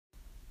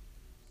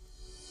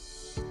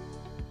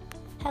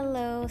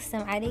Hello,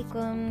 Assalamu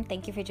alaikum.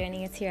 Thank you for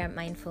joining us here at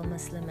Mindful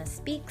Muslimah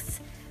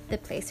Speaks, the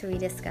place where we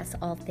discuss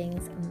all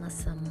things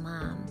Muslim.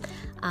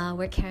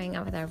 We're carrying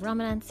on with our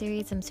Ramadan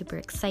series. I'm super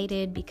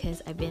excited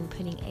because I've been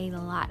putting a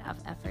lot of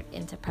effort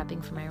into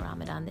prepping for my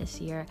Ramadan this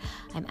year.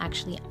 I'm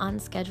actually on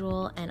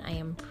schedule and I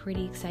am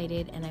pretty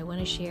excited, and I want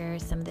to share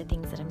some of the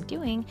things that I'm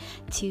doing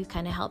to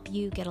kind of help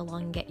you get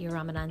along and get your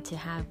Ramadan to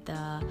have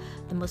the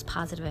most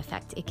positive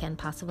effect it can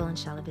possible,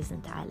 inshallah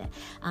bi'izn ta'ala.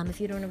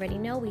 If you don't already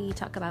know, we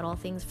talk about all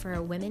things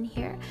for women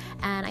here,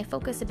 and I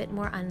focus a bit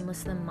more on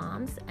Muslim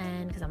moms,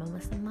 and because I'm a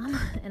Muslim mom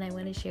and I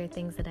want to share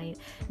things that I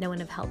know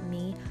and have helped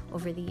me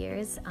over the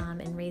years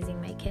in raising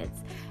my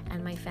kids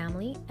and my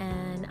family.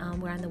 And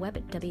we're on the web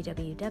at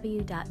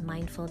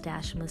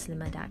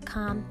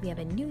www.mindful-muslimah.com. We have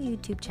a new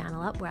YouTube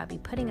channel up where I'll be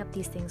putting up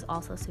these things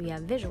also, so we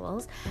have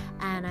visuals,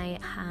 and I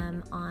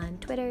am on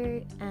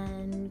Twitter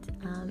and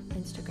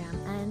Instagram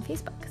and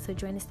Facebook, so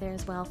join us there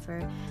as well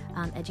for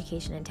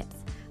education and tips.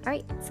 All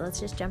right, so let's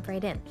just jump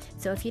right in.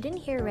 So if you didn't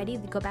hear already,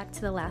 go back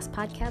to the last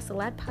podcast.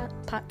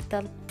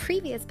 The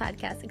previous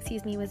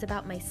podcast, was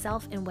about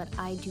myself and what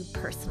I do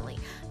personally.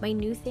 My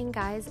new thing,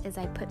 guys, is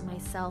I put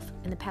myself,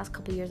 in the past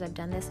couple of years I've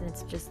done this, and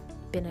it's just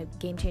been a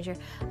game changer.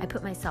 I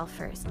put myself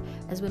first.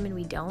 As women,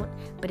 we don't,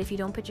 but if you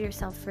don't put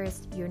yourself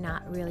first, you're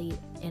not really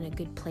in a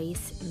good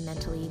place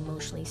mentally,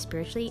 emotionally,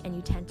 spiritually, and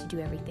you tend to do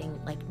everything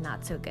like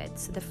not so good.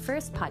 So the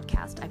first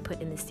podcast I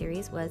put in this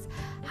series was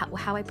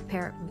how I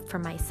prepare for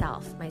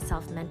myself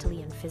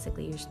mentally and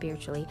physically or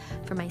spiritually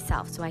for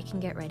myself so I can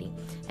get ready.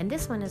 And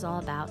this one is all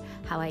about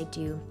how I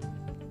do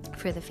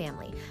for the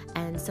family.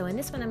 And so in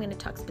this one, I'm going to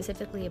talk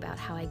specifically about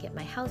how I get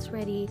my house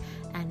ready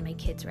and my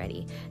kids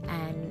ready.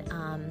 And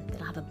then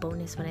I'll have a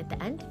bonus one at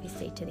the end if you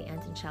stay to the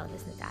end, inshallah,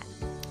 isn't that?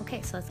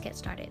 Okay, so let's get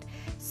started.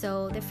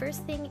 So the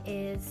first thing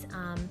is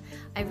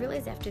I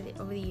realized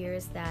over the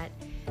years that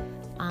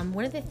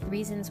one of the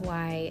reasons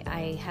why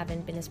I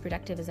haven't been as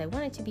productive as I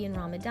wanted to be in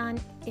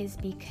Ramadan is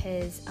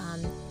because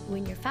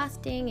when you're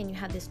fasting and you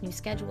have this new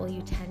schedule,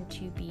 you tend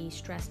to be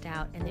stressed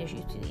out, and there's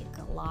usually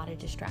a lot of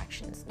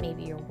distractions.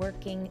 Maybe you're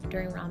working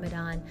during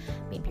Ramadan,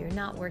 maybe you're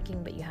not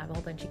working, but you have a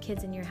whole bunch of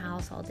kids in your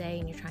house all day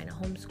and you're trying to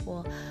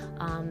homeschool.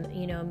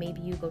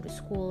 Maybe you go to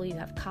school, you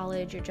have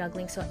college, you're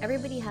juggling. So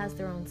everybody has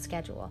their own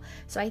schedule.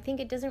 So I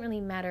think it doesn't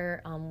really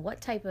matter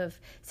what type of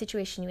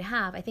situation you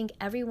have. I think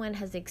everyone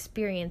has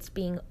experienced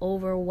being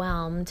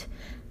overwhelmed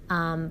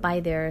by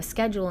their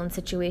schedule and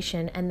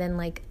situation, and then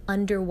like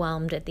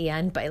underwhelmed at the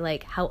end by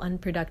like how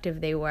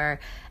unproductive they were,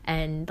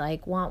 and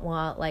like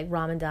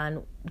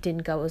Ramadan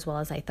didn't go as well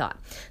as I thought.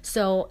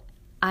 So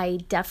I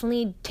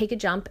definitely take a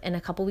jump, and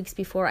a couple weeks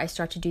before I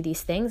start to do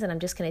these things, and I'm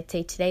just going to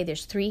say today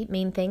there's 3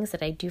 main things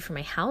that I do for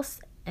my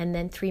house, and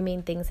then 3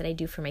 main things that I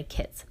do for my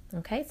kids.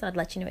 Okay, so I'd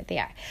let you know what they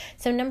are.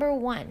 So number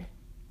 1,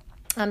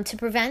 to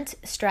prevent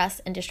stress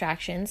and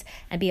distractions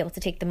and be able to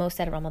take the most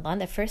out of Ramadan,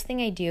 the first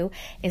thing I do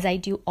is I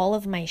do all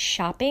of my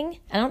shopping.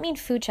 I don't mean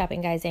food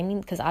shopping, guys. I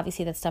mean, because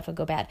obviously that stuff would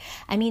go bad.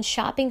 I mean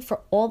shopping for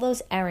all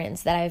those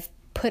errands that I've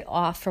put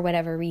off for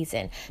whatever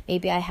reason.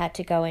 Maybe I had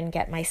to go and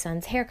get my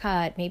son's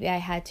haircut. Maybe I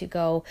had to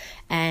go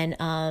and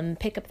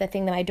pick up the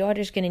thing that my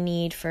daughter's going to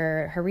need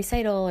for her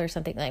recital or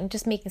something. I'm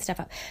just making stuff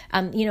up.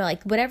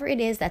 Like whatever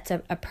it is that's a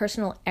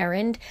personal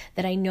errand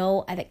that I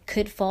know that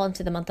could fall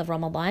into the month of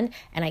Ramadan,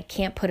 and I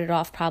can't put it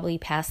off probably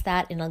past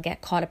that, and it'll get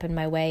caught up in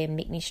my way and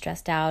make me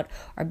stressed out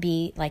or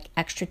be like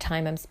extra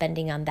time I'm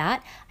spending on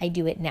that. I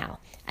do it now.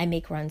 I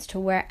make runs to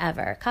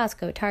wherever,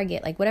 Costco,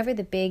 Target, like whatever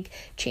the big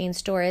chain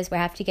store is where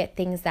I have to get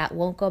things that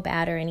won't go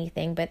bad or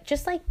anything, but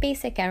just like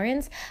basic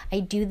errands,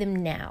 I do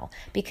them now,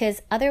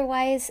 because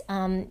otherwise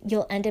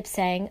you'll end up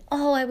saying,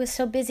 oh, I was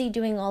so busy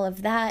doing all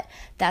of that,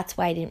 that's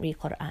why I didn't read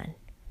Quran,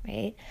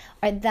 right?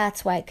 Or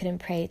that's why I couldn't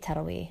pray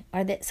Taraweeh,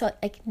 or that. So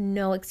like,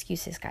 no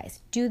excuses,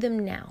 guys. Do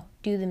them now.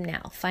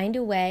 Find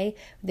a way.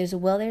 There's a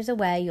will, there's a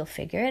way. You'll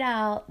figure it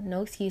out.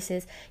 No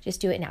excuses. Just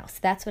do it now. So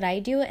that's what I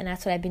do, and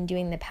that's what I've been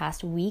doing the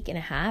past week and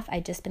a half.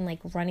 I've just been like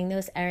running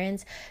those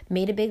errands,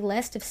 made a big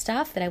list of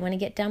stuff that I want to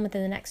get done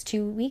within the next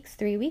 2 weeks,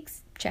 3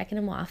 weeks, checking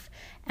them off,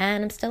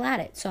 and I'm still at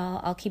it. So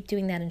I'll keep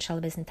doing that,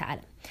 inshallah bi'izn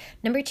ta'ala.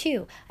 Number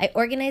 2, I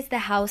organize the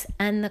house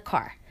and the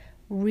car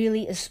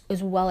really as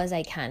well as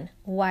I can.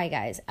 Why,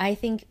 guys? I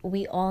think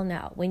we all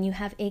know when you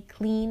have a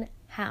clean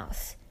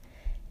house,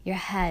 your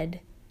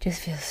head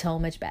just feels so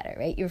much better,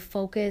 right? You're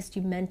focused,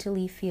 you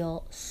mentally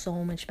feel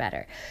so much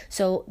better.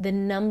 So the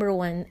number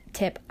 1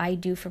 tip I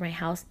do for my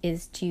house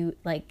is to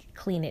like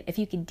clean it. If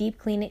you can deep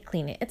clean it,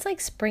 clean it. It's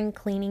like spring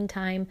cleaning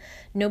time.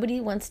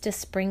 Nobody wants to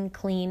spring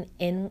clean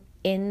in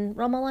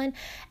Ramadan.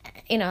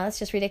 That's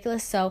just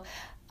ridiculous. So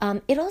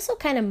it also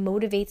kind of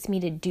motivates me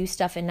to do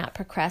stuff and not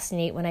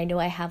procrastinate when I know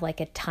I have like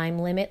a time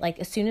limit. Like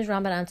as soon as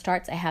Ramadan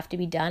starts, I have to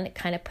be done. It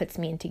kind of puts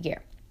me into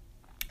gear.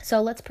 So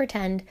let's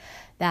pretend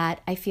that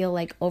I feel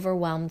like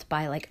overwhelmed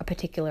by like a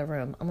particular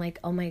room. I'm like,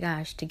 oh my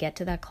gosh, to get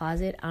to that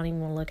closet, I don't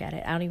even want to look at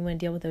it. I don't even want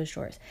to deal with those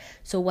drawers.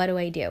 So what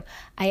do?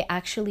 I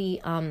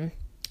actually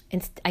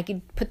I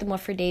could put them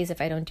off for days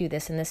if I don't do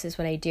this, and this is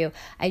what I do.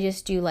 I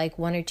just do like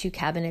 1 or 2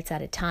 cabinets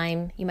at a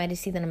time. You might have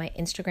seen that on my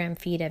Instagram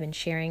feed. I've been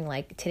sharing,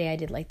 like today I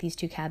did like these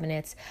 2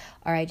 cabinets,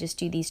 or I just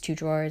do these 2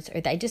 drawers,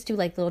 or I just do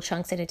like little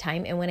chunks at a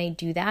time. And when I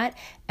do that,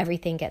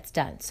 everything gets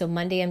done. So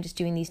Monday I'm just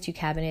doing these 2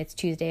 cabinets,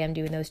 Tuesday I'm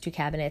doing those 2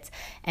 cabinets,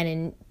 and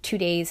in 2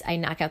 days I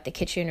knock out the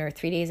kitchen, or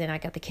 3 days I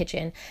knock out the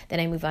kitchen, then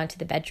I move on to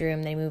the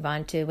bedroom, then I move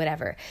on to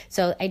whatever.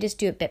 So I just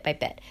do it bit by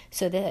bit.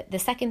 So the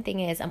second thing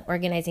is I'm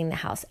organizing the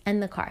house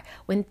and the car.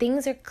 When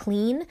things are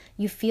clean,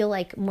 you feel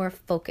like more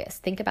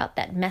focused. Think about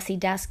that messy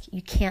desk.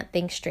 You can't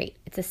think straight.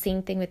 It's the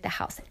same thing with the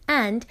house.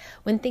 And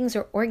when things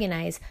are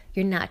organized,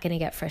 you're not going to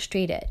get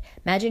frustrated.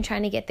 Imagine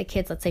trying to get the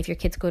kids, let's say if your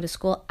kids go to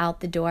school,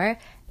 out the door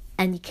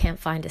and you can't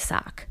find a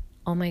sock.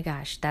 Oh my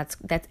gosh, that's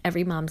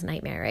every mom's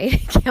nightmare, right?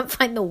 You can't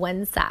find the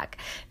one sock,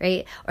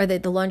 right? Or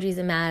the laundry's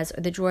a mess,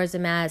 or the drawer's a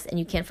mess, and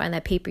you can't find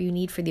that paper you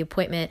need for the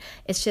appointment.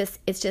 It's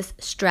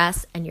just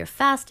stress, and you're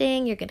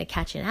fasting, you're going to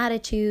catch an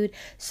attitude.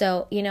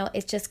 So,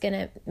 it's just going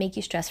to make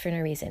you stress for no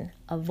reason.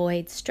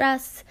 Avoid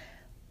stress,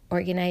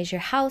 organize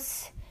your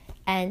house,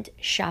 and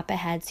shop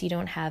ahead so you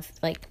don't have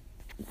like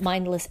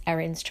mindless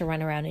errands to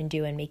run around and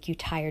do and make you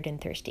tired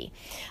and thirsty.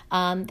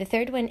 The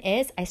third one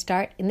is I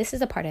start, and this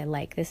is the part I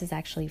like, this is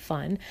actually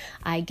fun.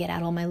 I get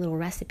out all my little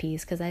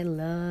recipes because I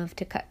love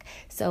to cook.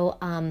 So,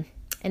 and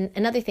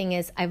another thing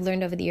is I've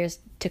learned over the years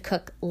to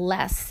cook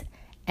less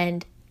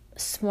and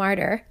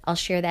smarter. I'll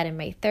share that in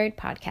my third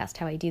podcast,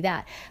 how I do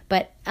that.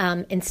 But,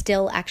 and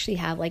still actually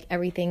have like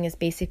everything is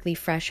basically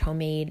fresh,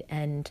 homemade,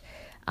 and,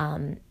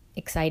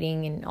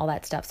 exciting and all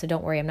that stuff. So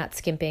don't worry, I'm not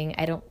skimping.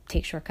 I don't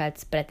take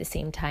shortcuts, but at the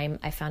same time,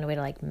 I found a way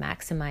to like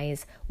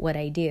maximize what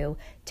I do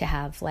to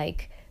have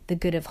like the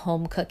good of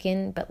home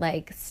cooking, but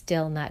like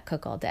still not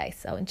cook all day.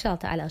 So inshallah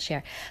I'll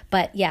share.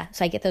 But yeah,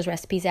 so I get those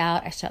recipes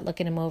out. I start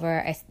looking them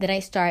over. Then I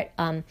start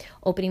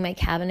opening my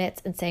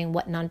cabinets and saying,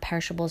 what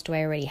non-perishables do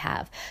I already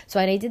have? So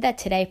I did that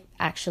today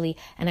actually,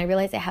 and I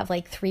realized I have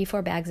like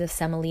 3-4 bags of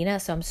semolina.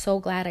 So I'm so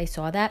glad I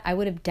saw that. I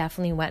would have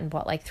definitely went and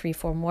bought like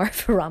 3-4 more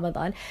for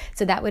Ramadan.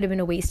 So that would have been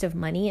a waste of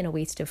money and a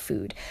waste of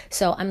food.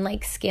 So I'm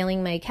like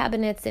scaling my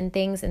cabinets and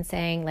things and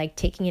saying like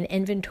taking an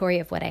inventory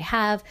of what I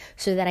have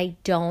so that I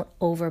don't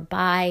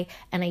overbuy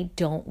and I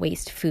don't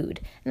waste food.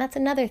 And that's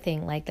another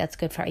thing, like that's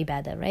good for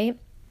ibadah, right?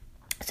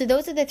 So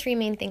those are the 3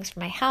 main things for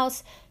my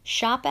house.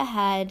 Shop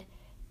ahead,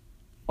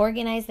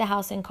 organize the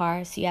house and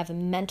car so you have a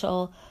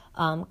mental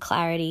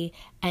clarity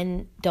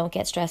and don't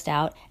get stressed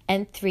out.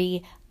 And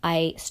 3,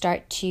 I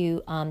start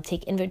to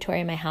take inventory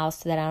in my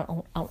house so that I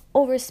don't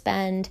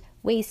overspend,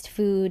 waste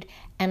food,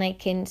 and I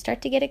can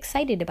start to get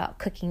excited about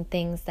cooking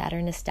things that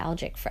are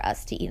nostalgic for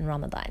us to eat in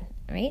Ramadan,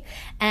 right?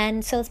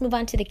 And so let's move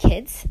on to the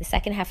kids. The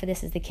second half of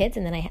this is the kids,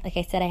 and then like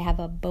I said, I have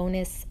a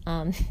bonus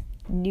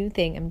new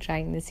thing I'm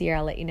trying this year.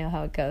 I'll let you know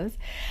how it goes.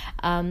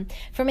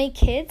 For my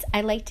kids,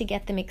 I like to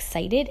get them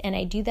excited, and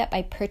I do that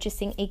by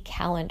purchasing a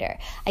calendar.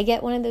 I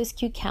get one of those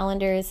cute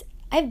calendars.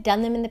 I've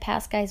done them in the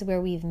past, guys, where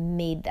we've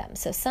made them.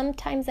 So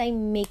sometimes I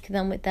make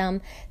them with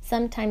them.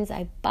 Sometimes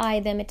I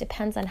buy them. It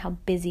depends on how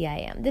busy I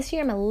am. This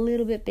year I'm a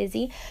little bit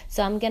busy,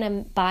 so I'm going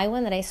to buy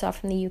one that I saw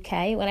from the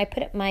UK. When I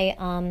put up my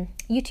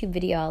YouTube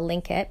video, I'll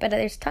link it. But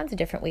there's tons of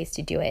different ways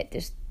to do it.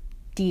 There's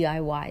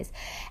DIYs.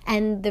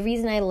 And the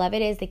reason I love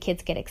it is the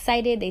kids get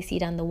excited. They see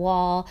it on the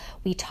wall.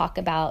 We talk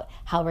about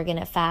how we're going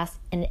to fast.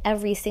 And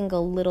every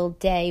single little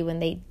day when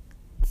they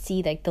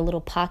see like the little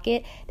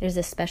pocket, there's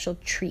a special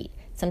treat.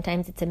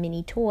 Sometimes it's a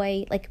mini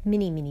toy, like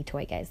mini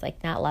toy, guys,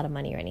 like not a lot of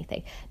money or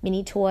anything.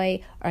 Mini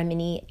toy or a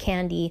mini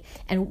candy.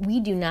 And we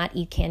do not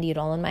eat candy at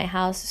all in my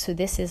house. So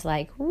this is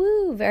like,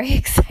 woo, very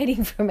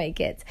exciting for my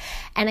kids.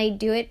 And I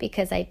do it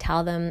because I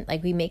tell them,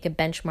 like, we make a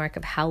benchmark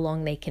of how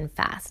long they can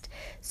fast.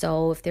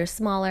 So if they're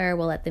smaller,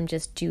 we'll let them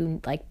just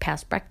do like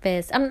past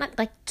breakfast. I'm not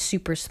like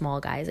super small,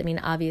 guys. I mean,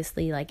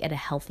 obviously like at a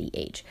healthy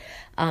age.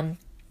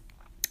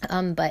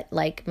 But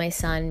like my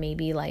son,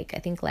 maybe like, I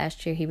think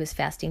last year he was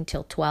fasting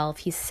till 12.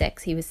 He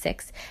was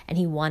 6 and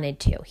he wanted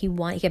to. He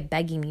kept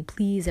begging me,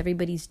 please,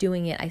 everybody's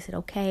doing it. I said,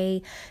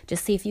 okay,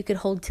 just see if you could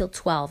hold till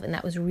 12. And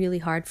that was really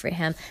hard for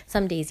him.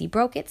 Some days he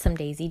broke it. Some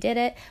days he did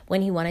it.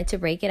 When he wanted to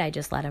break it, I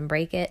just let him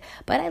break it.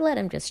 But I let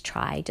him just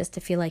try, just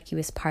to feel like he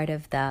was part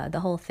of the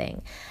whole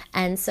thing.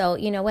 And so,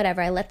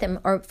 whatever, I let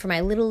them, or for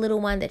my little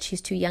one that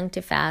she's too young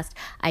to fast,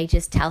 I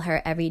just tell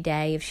her every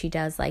day if she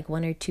does like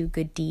 1 or 2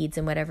 good deeds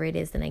and whatever it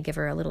is, then I give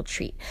her a little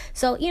treat.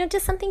 So,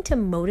 just something to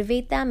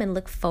motivate them and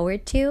look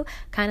forward to,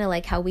 kind of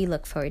like how we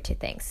look forward to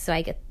things. So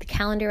I get the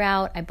calendar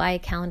out, I buy a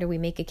calendar, we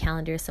make a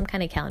calendar, some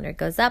kind of calendar. It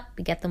goes up,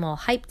 we get them all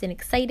hyped and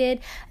excited,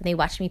 and they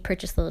watch me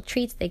purchase little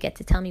treats. They get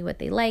to tell me what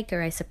they like,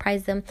 or I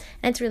surprise them,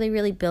 and it's really,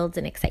 really builds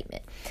an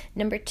excitement.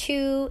 Number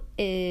 2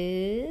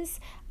 is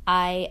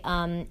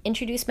I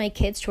introduced my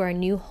kids to our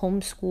new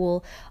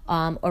homeschool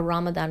or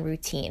Ramadan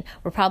routine.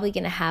 We're probably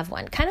going to have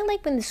one. Kind of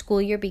like when the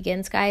school year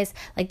begins, guys,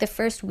 like the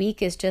first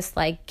week is just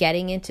like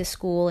getting into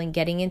school and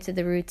getting into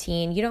the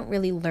routine. You don't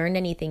really learn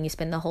anything. You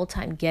spend the whole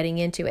time getting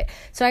into it.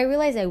 So I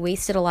realized I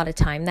wasted a lot of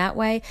time that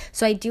way.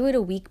 So I do it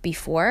a week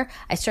before.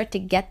 I start to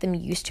get them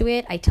used to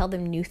it. I tell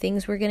them new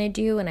things we're going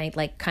to do, and I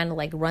like kind of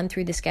like run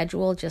through the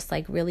schedule, just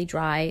like really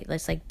dry,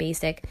 just like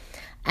basic.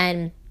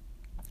 And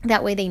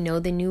that way they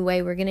know the new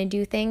way we're going to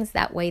do things.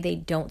 That way they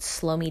don't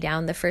slow me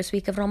down the first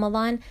week of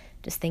Ramadan.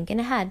 Just thinking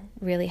ahead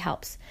really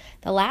helps.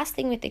 The last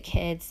thing with the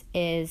kids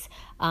is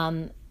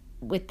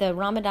with the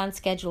Ramadan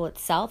schedule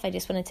itself. I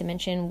just wanted to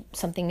mention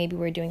something maybe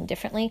we're doing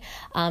differently.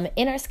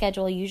 In our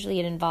schedule, usually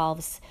it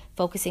involves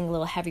focusing a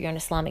little heavier on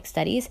Islamic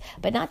studies,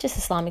 but not just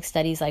Islamic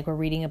studies like we're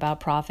reading about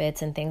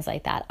prophets and things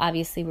like that.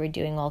 Obviously, we're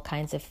doing all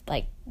kinds of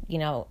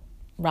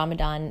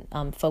Ramadan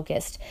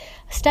focused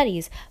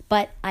studies,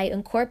 but I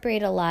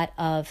incorporate a lot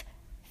of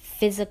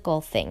physical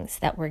things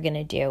that we're going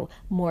to do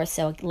more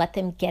so. Let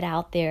them get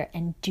out there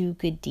and do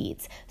good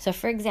deeds. So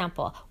for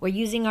example, we're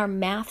using our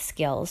math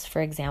skills,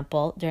 for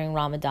example, during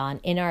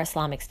Ramadan in our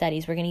Islamic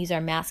studies. We're going to use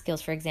our math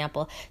skills, for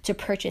example, to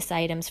purchase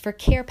items for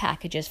care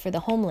packages for the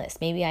homeless.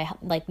 Maybe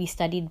we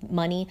studied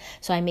money,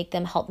 so I make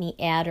them help me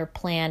add or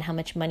plan how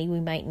much money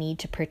we might need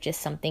to purchase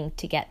something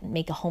to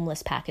make a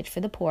homeless package for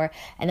the poor,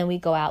 and then we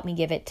go out and we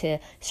give it to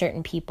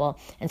certain people.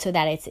 And so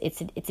that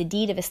it's a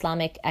deed of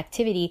Islamic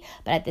activity,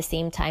 but at the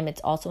same time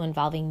it's also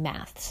involving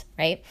maths,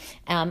 right?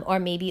 Or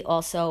maybe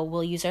also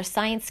we'll use our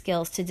science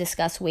skills to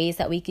discuss ways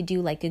that we could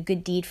do like a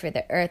good deed for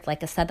the earth,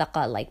 like a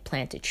sadaqah, like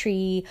plant a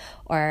tree,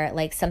 or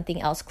like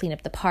something else, clean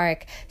up the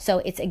park. So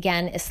it's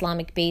again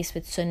Islamic based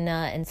with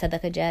sunnah and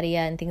sadaqah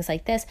jariyah and things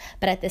like this,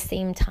 but at the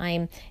same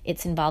time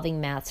it's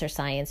involving maths or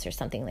science or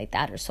something like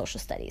that, or social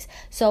studies.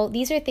 So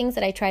these are things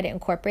that I try to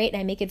incorporate, and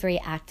I make it very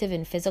active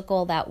and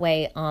physical. That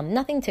way,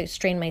 nothing to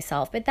strain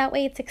myself, but that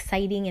way it's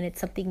exciting and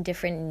it's something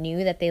different and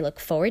new that they look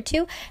forward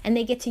to, and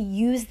they get to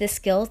use the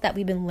skills that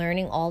we've been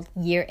learning all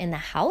year in the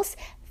house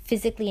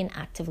physically and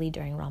actively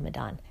during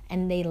Ramadan.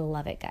 And they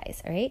love it,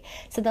 guys. All right.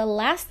 So the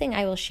last thing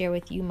I will share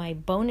with you, my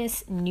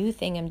bonus new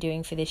thing I'm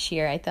doing for this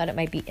year, I thought it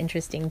might be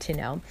interesting to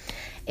know,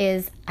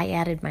 is I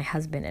added my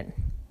husband in.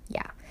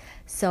 Yeah.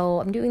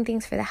 So I'm doing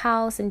things for the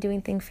house and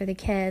doing things for the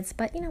kids,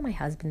 but my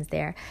husband's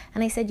there.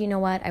 And I said, you know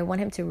what? I want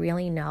him to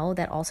really know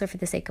that also for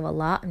the sake of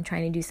Allah, I'm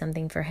trying to do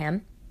something for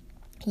him.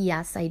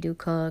 Yes, I do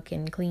cook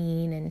and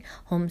clean and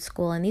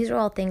homeschool, and these are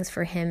all things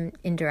for him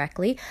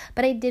indirectly,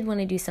 but I did want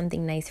to do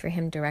something nice for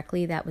him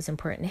directly that was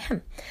important to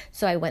him.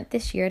 So I went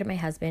this year to my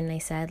husband and I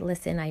said,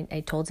 listen, I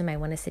told him I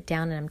want to sit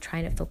down and I'm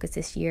trying to focus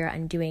this year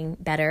on doing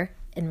better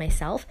in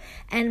myself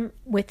and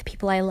with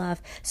people I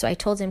love. So I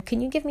told him,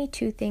 can you give me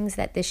 2 things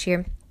that this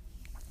year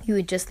you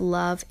would just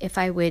love if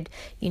I would,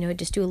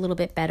 just do a little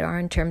bit better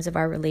in terms of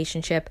our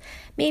relationship?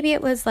 Maybe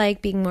it was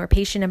like being more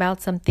patient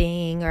about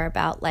something, or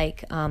about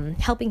like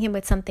helping him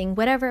with something,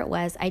 whatever it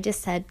was. I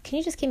just said, can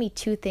you just give me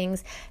 2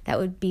 things that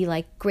would be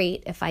like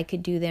great if I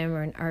could do them,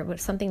 or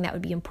something that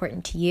would be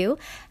important to you?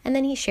 And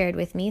then he shared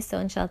with me. So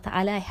inshallah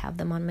ta'ala, I have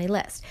them on my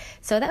list.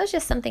 So that was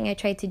just something I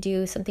tried to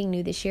do, something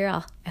new this year.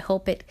 I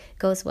hope it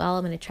goes well.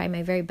 I'm going to try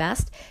my very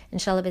best.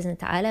 Inshallah bi'izn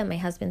ta'ala. My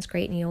husband's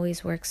great and he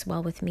always works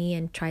well with me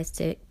and tries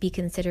to be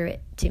considerate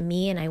to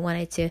me, and I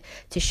wanted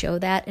to show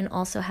that and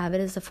also have it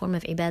as a form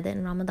of ibadah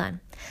in Ramadan.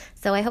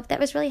 So I hope that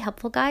was really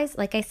helpful, guys.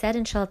 Like I said,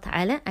 inshallah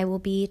ta'ala, I will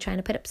be trying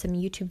to put up some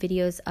YouTube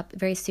videos up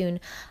very soon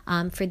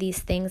for these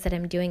things that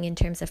I'm doing in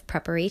terms of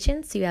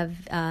preparation. So you have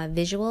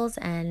visuals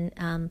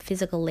and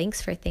physical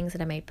links for things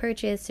that I might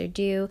purchase or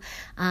do.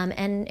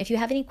 And if you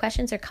have any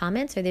questions or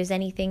comments, or there's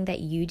anything that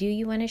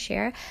you want to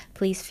share,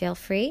 please feel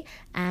free.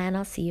 And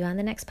I'll see you on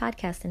the next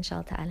podcast,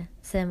 inshallah ta'ala.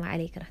 Assalamu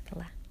alaikum wa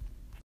rahmatullah.